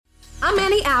I'm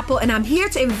Annie Apple, and I'm here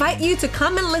to invite you to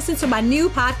come and listen to my new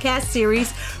podcast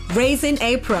series, Raising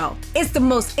a Pro. It's the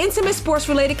most intimate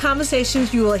sports-related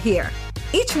conversations you will hear.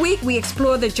 Each week, we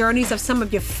explore the journeys of some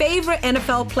of your favorite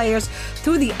NFL players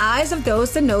through the eyes of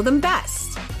those that know them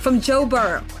best. From Joe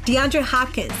Burrow, DeAndre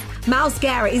Hopkins, Myles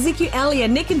Garrett, Ezekiel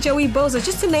Elliott, Nick and Joey Bosa,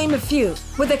 just to name a few.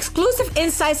 With exclusive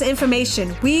insights and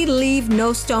information, we leave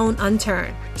no stone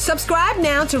unturned. Subscribe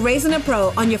now to Raising a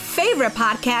Pro on your favorite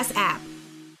podcast app.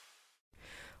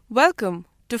 Welcome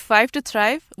to 5 to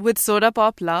Thrive with Soda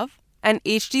Pop Love, an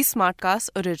HT Smartcast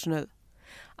original.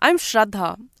 I'm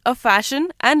Shraddha, a fashion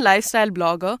and lifestyle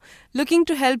blogger looking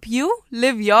to help you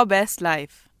live your best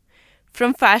life.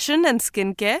 From fashion and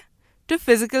skincare to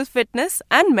physical fitness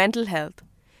and mental health.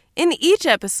 In each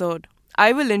episode,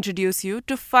 I will introduce you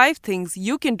to 5 things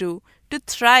you can do to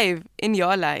thrive in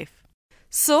your life.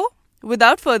 So,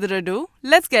 without further ado,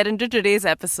 let's get into today's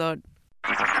episode.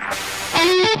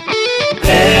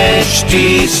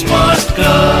 HT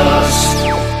Smartcast.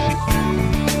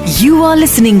 You are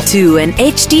listening to an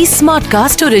HT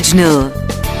Smartcast original.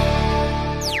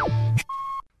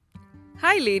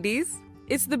 Hi ladies,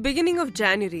 it's the beginning of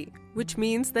January, which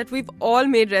means that we've all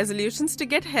made resolutions to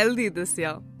get healthy this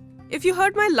year. If you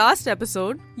heard my last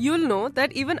episode, you'll know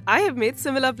that even I have made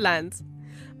similar plans.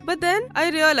 But then I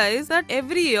realized that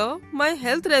every year, my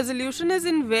health resolution is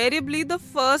invariably the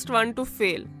first one to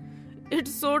fail.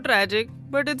 It's so tragic,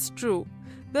 but it's true.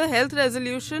 The health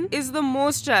resolution is the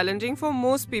most challenging for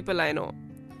most people I know.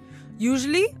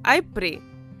 Usually, I pray,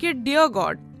 dear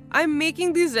God, I'm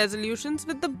making these resolutions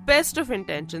with the best of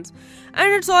intentions,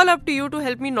 and it's all up to you to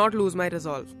help me not lose my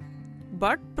resolve.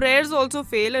 But prayers also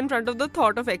fail in front of the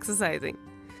thought of exercising.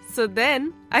 So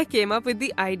then, I came up with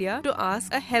the idea to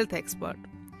ask a health expert.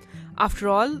 After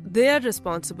all, they are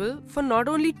responsible for not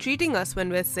only treating us when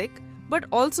we're sick, but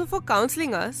also for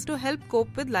counseling us to help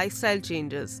cope with lifestyle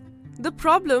changes. The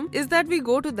problem is that we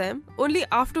go to them only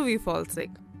after we fall sick.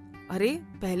 अरे,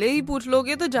 पहले ही पूछ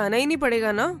लोगे तो जाना ही नहीं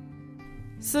पड़ेगा ना?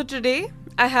 So today,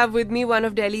 I have with me one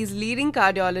of Delhi's leading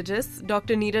cardiologists,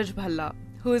 Dr. Neeraj Bhalla,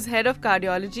 who is head of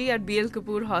cardiology at B.L.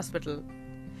 Kapoor Hospital.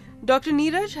 Dr.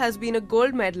 Neeraj has been a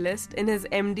gold medalist in his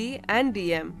MD and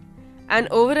DM. And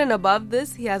over and above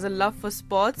this, he has a love for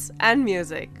sports and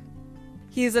music.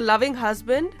 He is a loving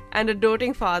husband and a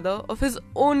doting father of his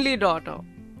only daughter.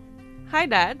 Hi,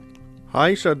 Dad.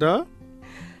 Hi, Shraddha.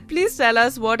 Please tell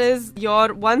us what is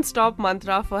your one-stop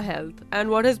mantra for health and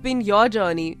what has been your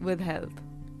journey with health.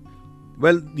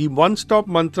 Well, the one-stop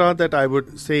mantra that I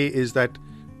would say is that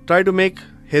try to make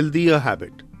healthy a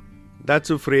habit. That's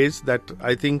a phrase that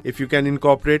I think if you can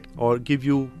incorporate or give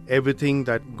you everything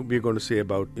that we're going to say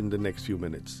about in the next few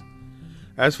minutes.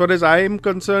 As far as I am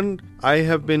concerned, I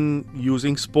have been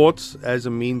using sports as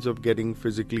a means of getting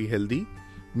physically healthy,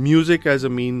 music as a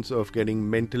means of getting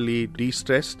mentally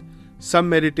de-stressed, some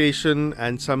meditation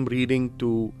and some reading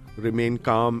to remain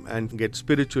calm and get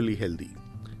spiritually healthy.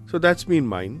 So that's been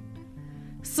mine.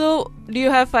 So, do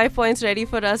you have 5 points ready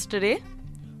for us today?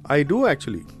 I do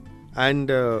actually. And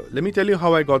let me tell you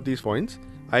how I got these points.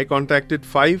 I contacted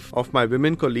 5 of my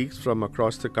women colleagues from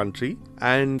across the country,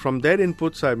 and from their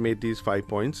inputs I've made these 5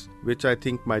 points, which I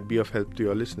think might be of help to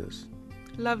your listeners.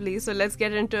 Lovely. So let's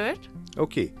get into it.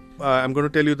 Okay. I'm going to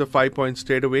tell you the 5 points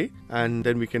straight away, and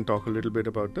then we can talk a little bit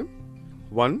about them.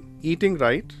 1. Eating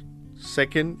right.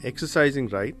 2. Exercising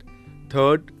right.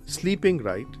 3. Sleeping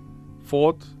right.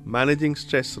 4. Managing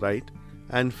stress right.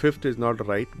 And 5th is not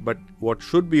right, but what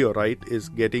should be your right is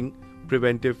getting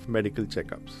preventive medical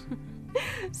checkups.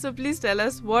 So please tell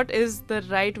us, what is the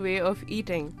right way of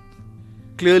eating?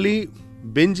 Clearly,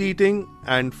 binge eating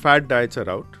and fat diets are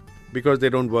out because they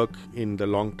don't work in the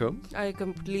long term. I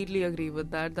completely agree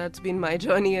with that. That's been my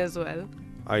journey as well.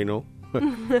 I know.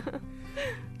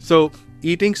 So,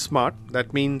 eating smart,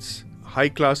 that means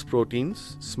high-class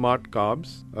proteins, smart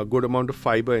carbs, a good amount of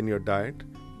fiber in your diet.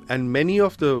 And many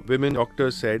of the women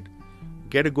doctors said,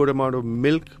 get a good amount of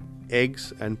milk,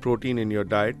 eggs and protein in your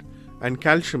diet, and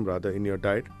calcium rather in your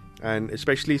diet. And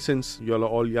especially since you're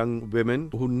all young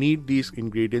women who need these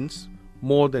ingredients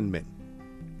more than men.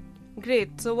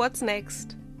 Great. So what's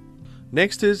next?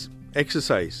 Next is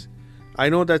exercise. I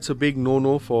know that's a big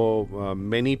no-no for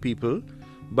many people,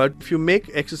 but if you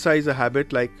make exercise a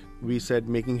habit, like we said,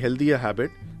 making healthy a habit,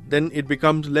 then it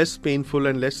becomes less painful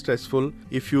and less stressful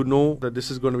if you know that this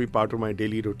is going to be part of my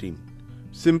daily routine.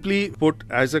 Simply put,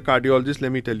 as a cardiologist,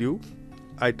 let me tell you,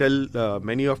 I tell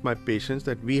many of my patients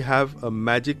that we have a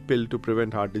magic pill to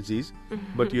prevent heart disease,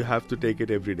 but you have to take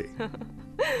it every day.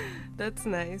 That's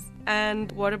nice.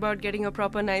 And what about getting a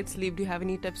proper night's sleep? Do you have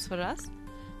any tips for us?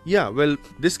 Yeah, well,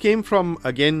 this came from,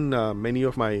 again, many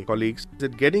of my colleagues,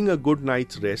 that getting a good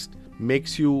night's rest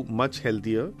makes you much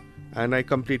healthier, and I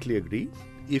completely agree.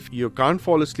 If you can't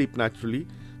fall asleep naturally,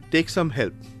 take some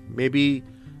help. Maybe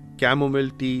chamomile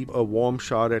tea, a warm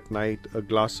shower at night, a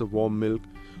glass of warm milk,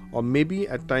 or maybe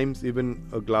at times even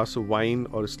a glass of wine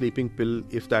or a sleeping pill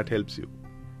if that helps you.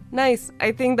 Nice.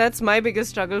 I think that's my biggest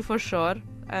struggle for sure,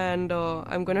 and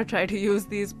I'm going to try to use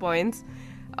these points.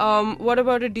 What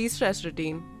about a de-stress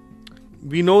routine?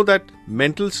 We know that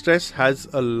mental stress has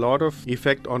a lot of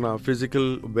effect on our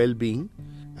physical well-being,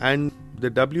 and the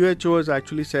WHO has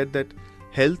actually said that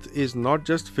health is not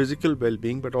just physical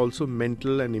well-being but also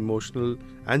mental and emotional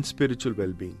and spiritual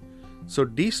well-being. So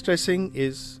de-stressing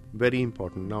is very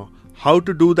important. Now, how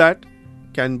to do that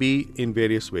can be in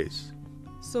various ways.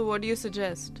 So what do you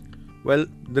suggest? Well,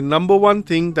 the number one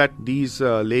thing that these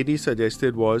ladies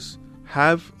suggested was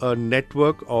have a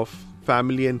network of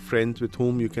family and friends with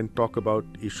whom you can talk about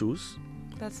issues.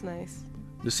 That's nice.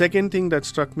 The second thing that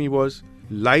struck me was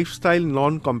lifestyle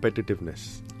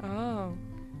non-competitiveness. Oh.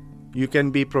 You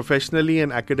can be professionally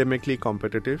and academically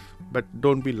competitive, but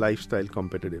don't be lifestyle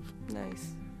competitive.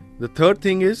 Nice. The third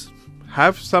thing is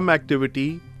have some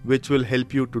activity which will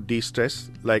help you to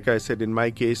de-stress. Like I said, in my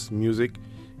case, music.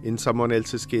 In someone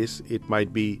else's case, it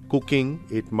might be cooking,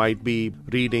 it might be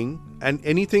reading, and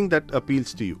anything that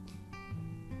appeals to you.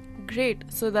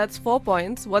 Great. So that's 4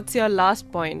 points. What's your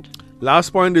last point?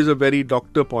 Last point is a very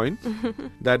doctor point.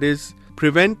 That is,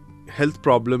 prevent health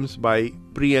problems by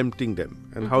preempting them.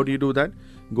 And how do you do that?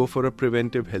 Go for a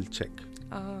preventive health check.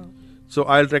 Oh. So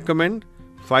I'll recommend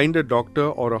find a doctor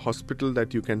or a hospital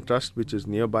that you can trust which is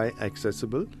nearby,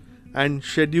 accessible, and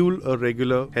schedule a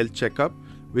regular health checkup,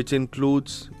 which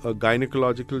includes a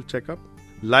gynecological checkup.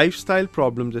 Lifestyle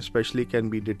problems especially can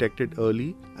be detected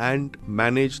early and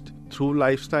managed through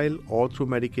lifestyle or through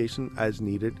medication as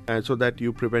needed, and so that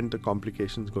you prevent the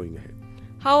complications going ahead.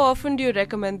 How often do you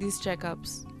recommend these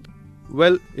checkups?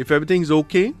 Well, if everything's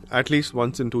okay, at least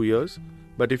once in 2 years.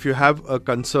 But if you have a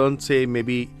concern, say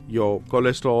maybe your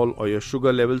cholesterol or your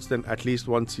sugar levels, then at least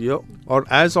once a year, or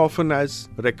as often as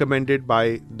recommended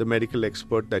by the medical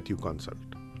expert that you consult.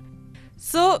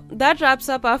 So that wraps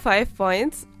up our 5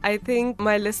 points. I think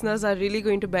my listeners are really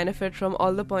going to benefit from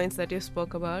all the points that you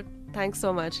spoke about. Thanks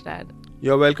so much, Dad.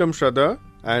 You're welcome, Shraddha,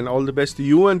 and all the best to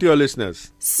you and to your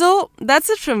listeners. So that's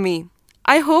it from me.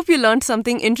 I hope you learned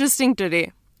something interesting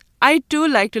today. I too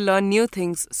like to learn new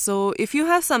things, so if you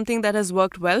have something that has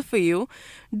worked well for you,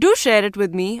 do share it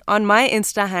with me on my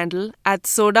Insta handle at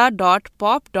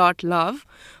soda.pop.love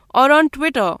or on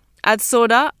Twitter at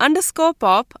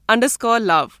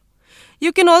soda_pop_love.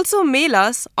 You can also mail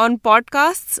us on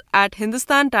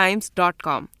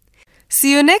podcasts@hindustantimes.com.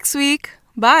 See you next week.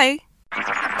 Bye.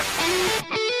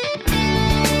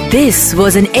 This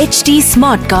was an HT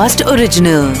Smartcast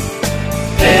original.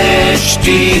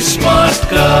 HT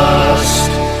Smartcast.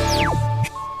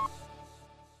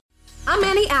 I'm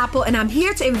Annie Apple, and I'm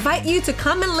here to invite you to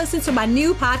come and listen to my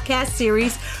new podcast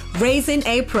series, Raising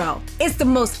a Pro. It's the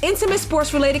most intimate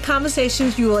sports-related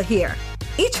conversations you will hear.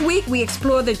 Each week, we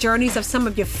explore the journeys of some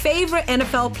of your favorite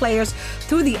NFL players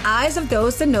through the eyes of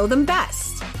those that know them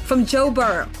best. From Joe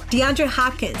Burrow, DeAndre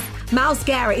Hopkins, Myles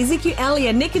Garrett, Ezekiel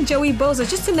Elliott, Nick and Joey Bosa,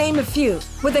 just to name a few.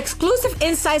 With exclusive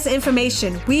insights and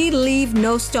information, we leave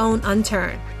no stone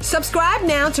unturned. Subscribe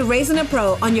now to Raising a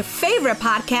Pro on your favorite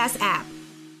podcast app.